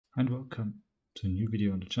And welcome to a new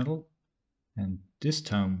video on the channel. And this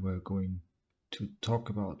time we're going to talk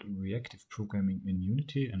about reactive programming in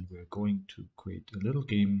Unity, and we're going to create a little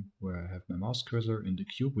game where I have my mouse cursor in the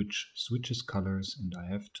cube which switches colors, and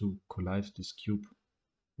I have to collide this cube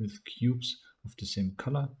with cubes of the same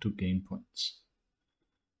color to gain points.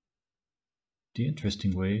 The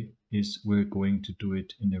interesting way is we're going to do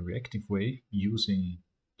it in a reactive way using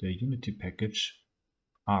the Unity package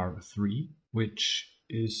R3, which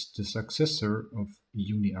is the successor of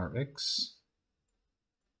UniRX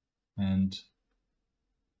and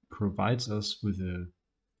provides us with an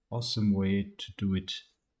awesome way to do it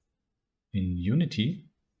in Unity.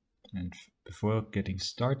 And before getting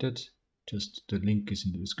started, just the link is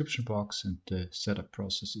in the description box, and the setup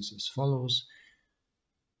process is as follows.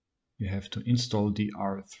 You have to install the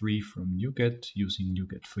R3 from NuGet using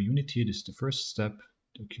NuGet for Unity. This is the first step,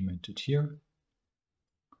 documented here.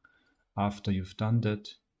 After you've done that,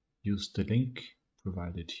 use the link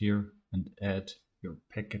provided here and add your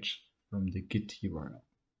package from the Git URL.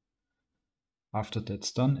 After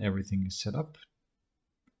that's done, everything is set up.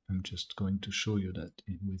 I'm just going to show you that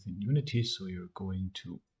within Unity. So you're going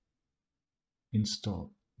to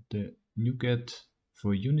install the NuGet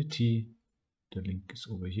for Unity. The link is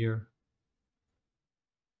over here.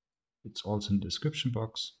 It's also in the description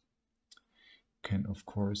box. You can, of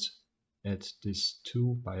course, add this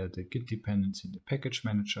too via the Git dependency in the package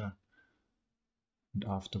manager, and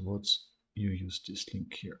afterwards you use this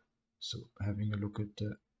link here. So having a look at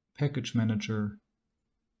the package manager,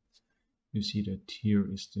 you see that here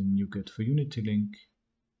is the NuGet for Unity link.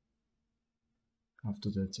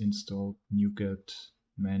 After that's installed, NuGet,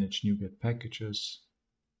 manage NuGet packages,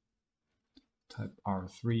 type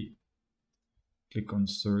R3, click on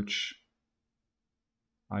search.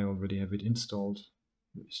 I already have it installed.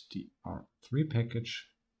 Here's the R3 package,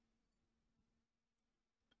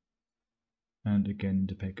 and again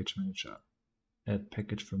the package manager, add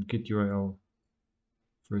package from Git URL,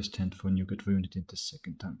 first time for NuGet for Unity and the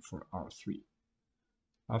second time for R3.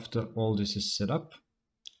 After all this is set up,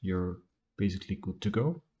 you're basically good to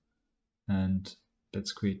go, and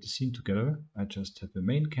let's create the scene together. I just have a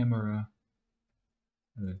main camera,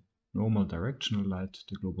 a normal directional light,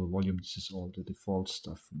 the global volume. This is all the default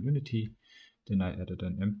stuff from Unity. Then I added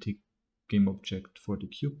an empty game object for the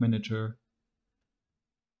cube manager,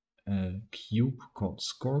 a cube called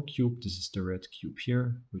score cube. This is the red cube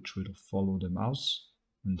here, which will follow the mouse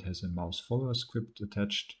and has a mouse follower script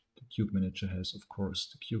attached. The cube manager has, of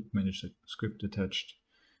course, the cube manager script attached.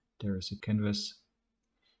 There is a canvas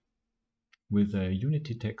with a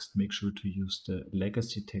Unity text. Make sure to use the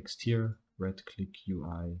legacy text here. Right click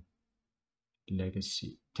UI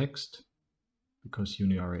legacy text, because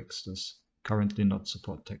UniRX does currently not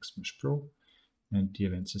support Text Mesh Pro, and the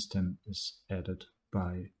event system is added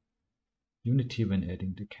by Unity when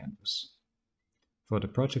adding the canvas. For the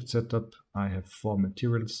project setup, I have 4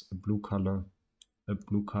 materials: a blue color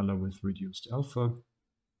with reduced alpha,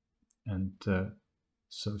 and the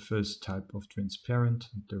surface type of transparent.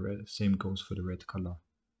 The same goes for the red color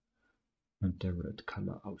and the red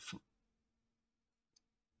color alpha.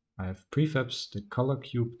 I have prefabs, the color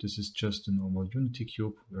cube. This is just a normal Unity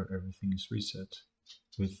cube where everything is reset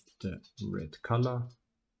with the red color,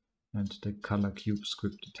 and the color cube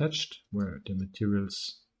script attached where the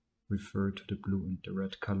materials refer to the blue and the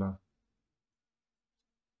red color.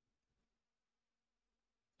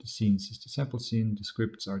 The scenes is the sample scene. The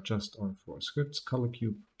scripts are just our 4 scripts: color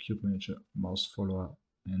cube, cube manager, mouse follower,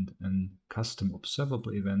 and a custom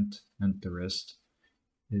observable event, and the rest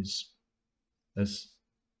is as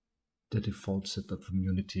the default setup from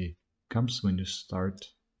Unity comes when you start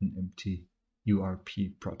an empty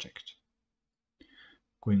URP project.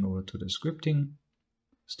 Going over to the scripting,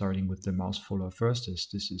 starting with the mouse follower first, as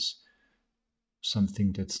this is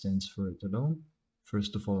something that stands for it alone.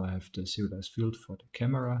 First of all, I have the serialized field for the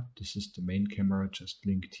camera. This is the main camera just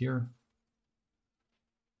linked here.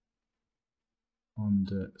 On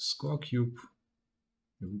the score cube,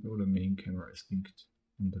 here we go, the main camera is linked.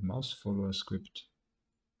 On the mouse follower script,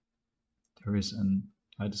 there is an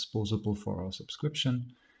iDisposable for our subscription.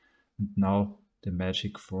 And now the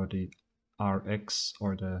magic for the RX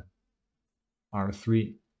or the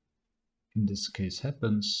R3 in this case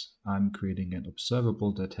happens. I'm creating an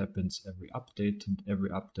observable that happens every update, and every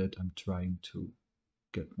update I'm trying to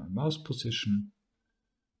get my mouse position,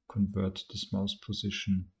 convert this mouse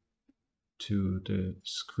position to the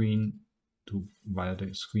screen via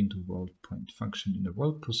the screen to world point function in the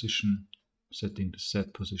world position, setting the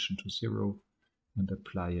set position to 0 and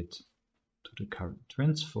apply it to the current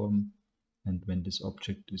transform. And when this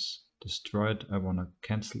object is destroyed, I want to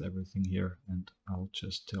cancel everything here, and I'll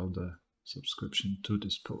just tell the subscription to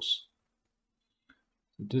dispose.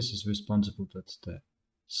 So this is responsible that the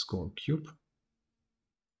score cube,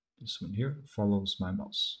 this one here, follows my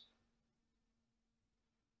mouse.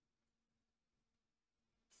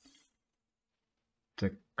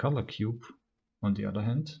 The color cube, on the other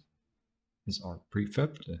hand, is our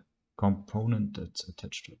prefab, the component that's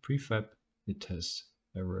attached to a prefab. It has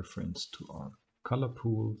a reference to our color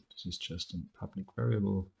pool. This is just a public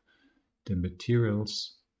variable. The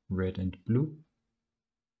materials, red and blue.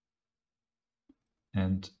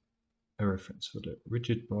 And a reference for the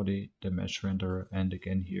rigid body, the mesh renderer, and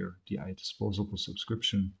again here the disposable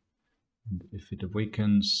subscription. And if it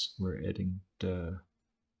awakens, we're adding the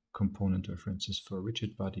component references for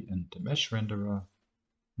rigid body and the mesh renderer.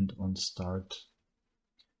 And on start,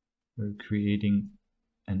 we're creating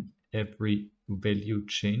an every value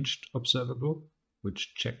changed observable,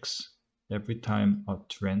 which checks every time our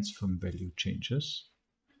transform value changes.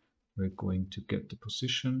 We're going to get the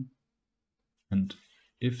position, and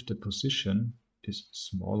if the position is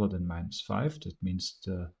smaller than -5, that means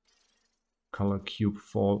the color cube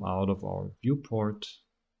fall out of our viewport.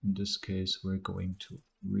 In this case, we're going to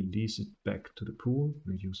release it back to the pool.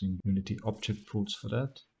 We're using Unity object pools for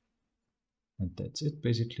that. And that's it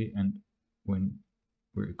basically. And when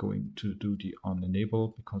we're going to do the on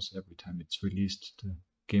enable, because every time it's released, the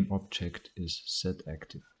game object is set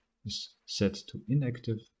to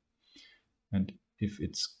inactive. And if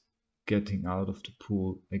it's getting out of the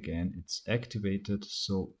pool again, it's activated.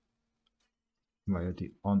 So via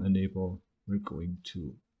the on enable, we're going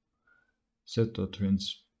to set the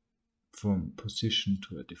transform position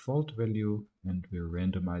to a default value, and we're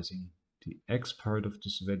randomizing the X part of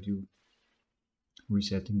this value,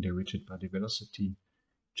 resetting the rigid body velocity,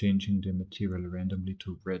 changing the material randomly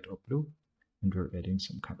to red or blue, and we're adding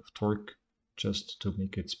some kind of torque just to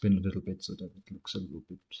make it spin a little bit so that it looks a little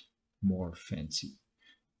bit more fancy.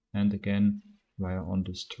 And again, via on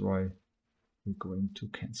destroy, we're going to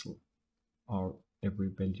cancel our every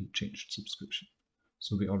value changed subscription.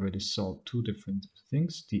 So we already saw two different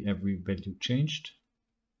things, the every value changed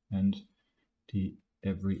and the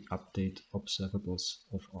every update observables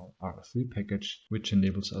of our R3 package, which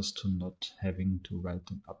enables us to not having to write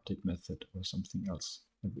an update method or something else.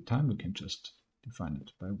 Every time we can just define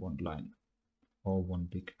it by one line or one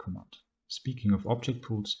big command. Speaking of object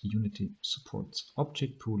pools, Unity supports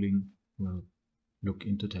object pooling. We'll look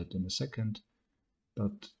into that in a second,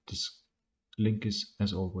 but this link is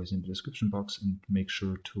as always in the description box, and make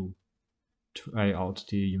sure to try out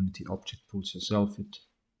the Unity object pools yourself. It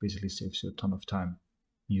basically saves you a ton of time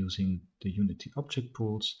using the Unity object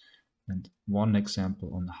pools. And one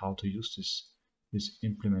example on how to use this is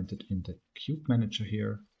implemented in the Cube Manager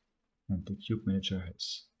here. And the Cube Manager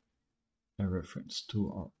has a reference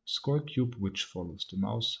to our score cube, which follows the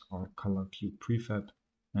mouse, our color cube prefab,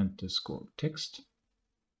 and the score text.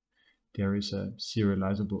 There is a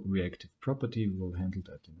serializable reactive property, we'll handle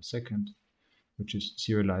that in a second, which is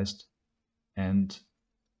serialized and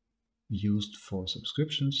used for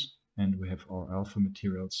subscriptions. And we have our alpha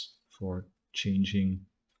materials for changing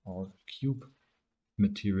our cube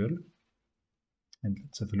material. And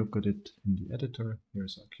let's have a look at it in the editor.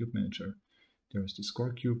 Here's our cube manager. There's the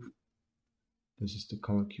score cube. This is the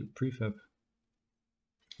color cube prefab.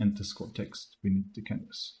 And the score text. We need the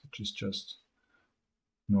canvas, which is just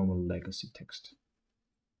normal legacy text.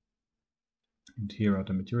 And here are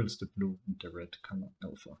the materials, the blue and the red color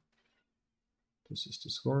alpha. This is the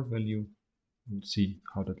score value. We'll see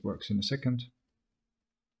how that works in a second.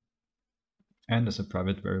 And as a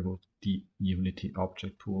private variable, the Unity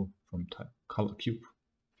object pool from type color cube.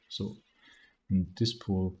 So in this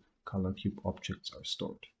pool, color cube objects are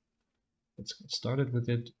stored. Let's get started with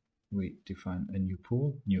it. We define a new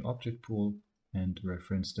pool, new object pool, and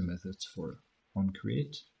reference the methods for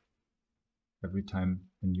onCreate. Every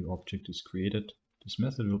time a new object is created, this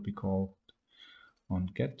method will be called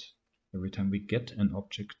onGet. Every time we get an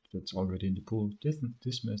object that's already in the pool,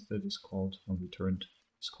 this method is called onReturned.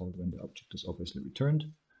 It's called when the object is obviously returned,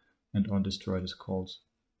 and onDestroyed is called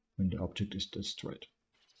when the object is destroyed.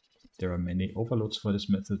 There are many overloads for these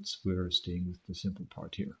methods. We're staying with the simple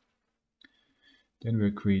part here. Then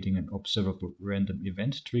we're creating an observable random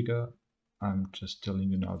event trigger. I'm just telling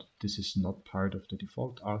you now that this is not part of the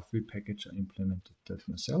default R3 package. I implemented that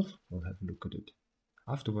myself. We'll have a look at it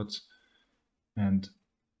afterwards. And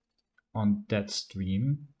on that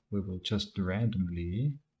stream, we will just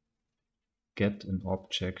randomly get an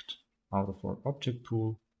object out of our object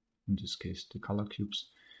pool. In this case, the color cubes.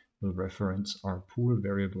 We'll reference our pool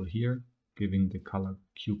variable here, giving the color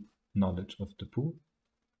cube knowledge of the pool.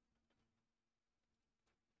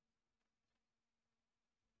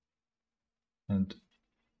 And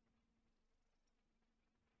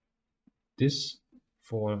this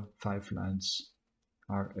 4-5 lines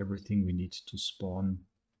are everything we need to spawn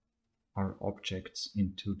our objects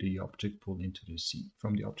into the object pool into the scene,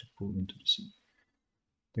 from the object pool into the scene.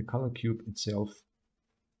 The color cube itself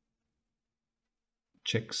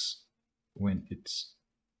checks when it's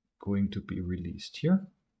going to be released here.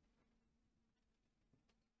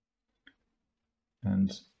 And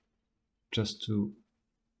just to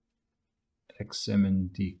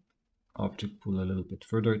examine the object pool a little bit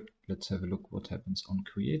further, let's have a look what happens on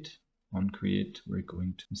create. On create, we're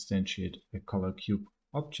going to instantiate a color cube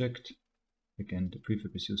object. Again, the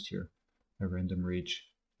prefab is used here, a random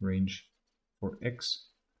range for X,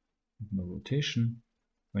 no rotation.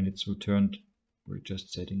 When it's returned, we're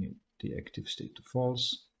just setting the active state to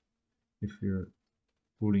false. If we're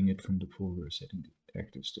pulling it from the pool, we're setting the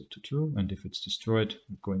active state to true, and if it's destroyed,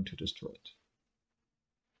 we're going to destroy it.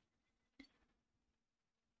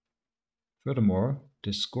 Furthermore,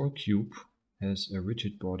 the score cube has a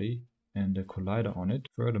rigid body and a collider on it.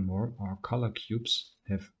 Furthermore, our color cubes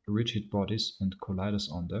have rigid bodies and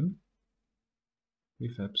colliders on them.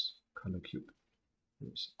 Prefabs, color cube.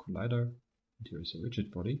 Here's a collider, and here is a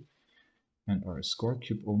rigid body. And our score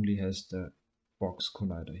cube only has the box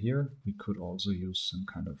collider here. We could also use some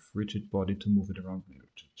kind of rigid body to move it around. We'll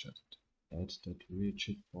just add that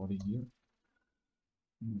rigid body here.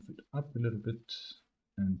 Move it up a little bit,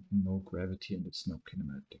 and no gravity, and it's no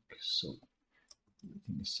kinematic. So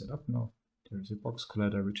everything is set up now. There is a box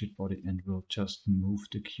collider, rigid body, and we'll just move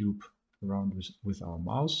the cube around with our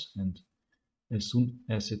mouse. And as soon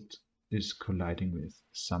as it is colliding with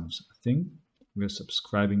something, we're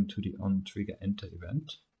subscribing to the onTrigger enter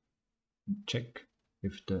event. And check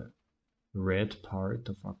if the red part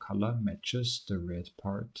of our color matches the red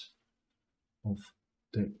part of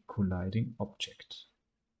the colliding object.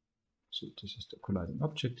 So this is the colliding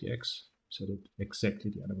object, the X, set it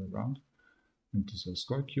exactly the other way around. And this is a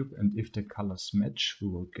score cube, and if the colors match, we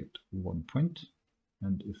will get 1 point.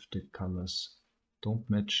 And if the colors don't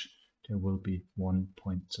match, there will be 1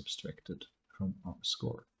 point subtracted from our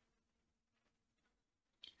score.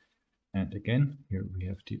 And again, here we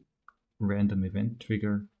have the random event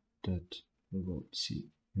trigger that we will see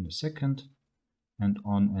in a second. And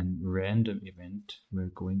on a random event,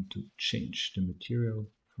 we're going to change the material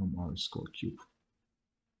from our score cube.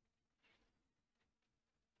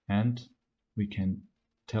 And we can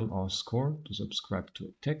tell our score to subscribe to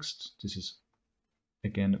a text. This is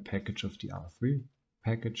again a package of the R3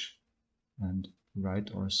 package, and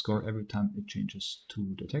write our score every time it changes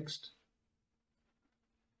to the text.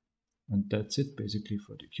 And that's it basically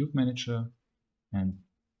for the cube manager. And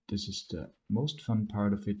this is the most fun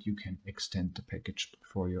part of it. You can extend the package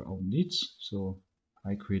for your own needs. So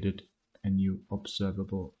I created a new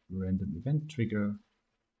observable random event trigger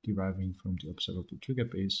deriving from the observable trigger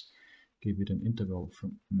base, give it an interval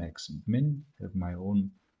from max and min, have my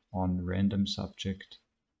own on random subject,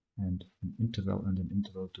 and an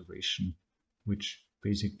interval duration, which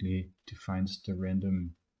basically defines the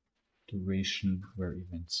random duration where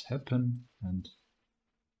events happen. And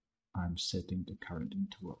I'm setting the current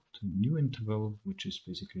interval to new interval, which is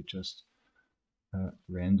basically just a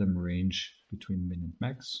random range between min and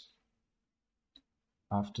max.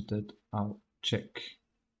 After that, I'll check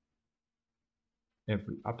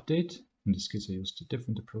every update. In this case, I used a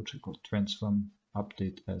different approach. I called transform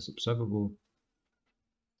update as observable,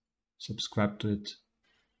 subscribe to it,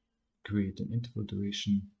 create an interval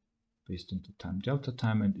duration based on the time delta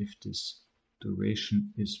time, and if this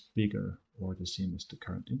duration is bigger or the same as the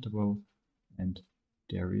current interval, and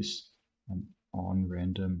there is an on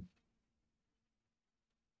random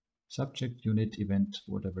subject unit event,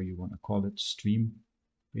 whatever you want to call it, stream,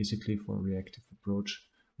 basically for a reactive approach,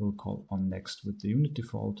 we'll call on next with the unit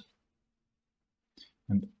default.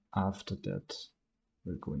 And after that,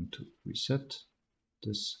 we're going to reset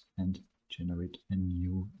this and generate a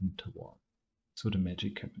new interval. So the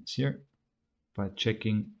magic happens here by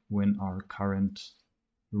checking when our current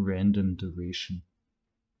random duration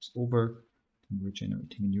is over. Then we're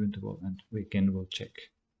generating a new interval, and we again will check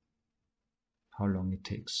how long it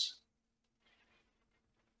takes.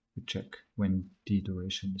 We check when the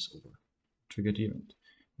duration is over. Trigger the event.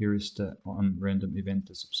 Here is the on random event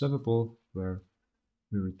as observable, where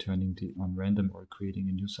we're returning the on random or creating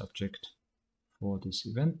a new subject for this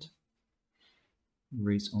event.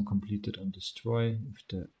 Raise on completed on destroy if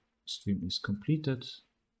the stream is completed.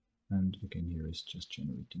 And again, here is just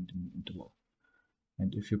generating the new interval.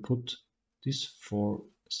 And if you put these 4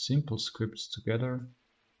 simple scripts together,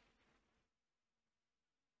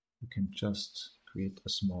 you can just create a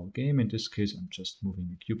small game. In this case, I'm just moving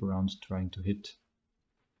a cube around, trying to hit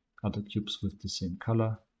other cubes with the same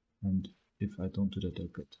color. And if I don't do that, I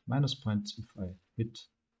get minus points. If I hit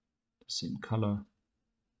the same color,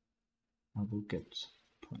 I will get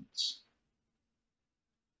points.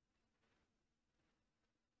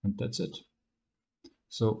 And that's it.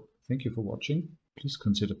 So thank you for watching. Please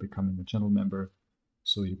consider becoming a channel member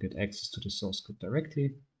so you get access to the source code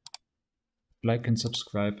directly. Like and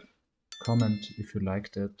subscribe. Comment if you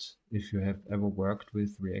liked it. If you have ever worked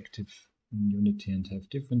with Reactive in Unity and have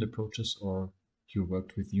different approaches, or you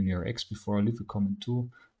worked with UniRX before, leave a comment too.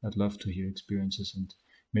 I'd love to hear experiences, and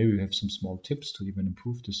maybe you have some small tips to even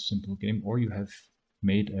improve this simple game, or you have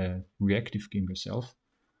made a reactive game yourself.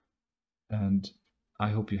 And I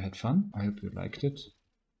hope you had fun. I hope you liked it.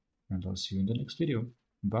 And I'll see you in the next video.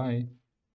 Bye.